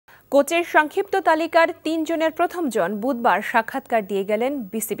কোচের সংক্ষিপ্ত তালিকার ৩ জনের প্রথম জন বুধবার সাক্ষাৎকার দিয়ে গেলেন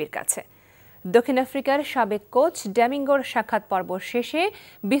বিসিবির কাছে। দক্ষিণ আফ্রিকার সাবেক কোচ ড্যামিঙ্গোর সাক্ষাৎ পর্ব শেষে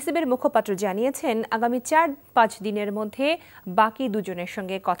বিসিবির মুখপাত্র জানিয়েছেন আগামী ৪-৫ দিনের মধ্যে বাকি দুজনের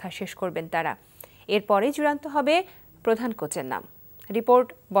সঙ্গে কথা শেষ করবেন তারা। এরপরে চূড়ান্ত হবে প্রধান কোচের নাম। রিপোর্ট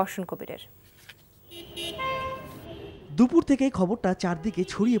বর্ষণ কবিরের। দুপুর থেকেই খবরটা চারদিকে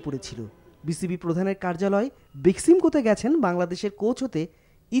ছড়িয়ে পড়েছিল। বিসিবি প্রধানের কার্যালয় বেক্সিমকোতে গেছেন বাংলাদেশের কোচ হতে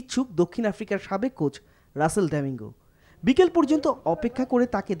ইচ্ছুক দক্ষিণ আফ্রিকার সাবেক কোচ রাসেল ড্যামিঙ্গো। বিকেল পর্যন্ত অপেক্ষা করে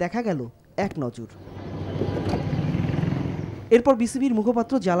তাকে দেখা গেল এক নজর। এরপর বিসিবির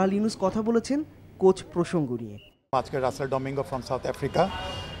মুখপাত্র জালাল ইউনুস কথা বলেছেন কোচ প্রসঙ্গ নিয়ে। আজকে Russell Domingo from south Africa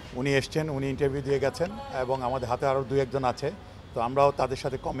উনি এসছেন, উনি ইন্টারভিউ দিয়ে গেছেন এবং আমাদের হাতে আরও 2-1 আছে। তো আমরাও তাদের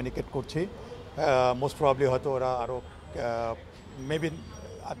সাথে কমিউনিকেট করছি। মোস্ট প্রবাবলি হয়তো ওরা আরও মেবি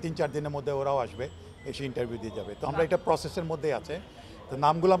 3-4 দিনের মধ্যে ওরাও আসবে, এসে ইন্টারভিউ দিয়ে যাবে। তো আমরা এটা প্রসেসের মধ্যেই আছে। তো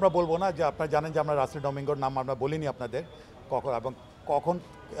নামগুলো আমরা বলবো না, যে আপনারা জানেন যে আমরা রাসেল ডমিঙ্গোর নাম আমরা বলিনি আপনাদের কখন, এবং কখন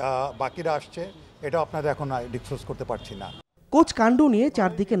বাকিরা আসছে এটাও আপনারা এখন ডিসক্লোজ করতে পারছি না। কোচ কাণ্ড নিয়ে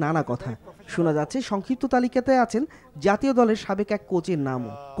চারদিকে নানা কথা শোনা যাচ্ছে। সংক্ষিপ্ত তালিকাতে আছেন জাতীয় দলের সাবেক এক কোচের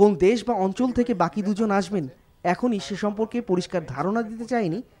নামও। কোন দেশ বা অঞ্চল থেকে বাকি দুজন আসবেন এখনই সে সম্পর্কে পরিষ্কার ধারণা দিতে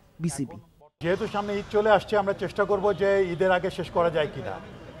চায়নি বিসিবি। যেহেতু সামনে ঈদ চলে আসছে, আমরা চেষ্টা করব যে ঈদের আগে শেষ করা যায় কিনা।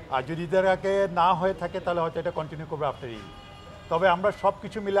 আর যদি ঈদের আগে না হয়ে থাকে তাহলে হয়তো এটা কন্টিনিউ করবে আফটার ঈদ। তবে আমরা সব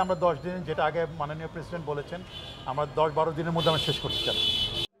কিছু মিলে আমরা 10 দিন, যেটা আগে মাননীয় প্রেসিডেন্ট বলেছেন, আমরা 10-12 দিনের মধ্যে আমরা শেষ করতে চাই।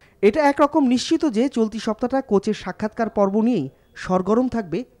 এটা একরকম নিশ্চিত যে চলতি সপ্তাহটা কোচের সাক্ষাৎকার পর্ব নিয়েই সরগরম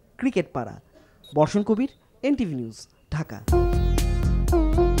থাকবে ক্রিকেট পাড়া। বর্ষণ কবির, এনটিভি নিউজ, ঢাকা।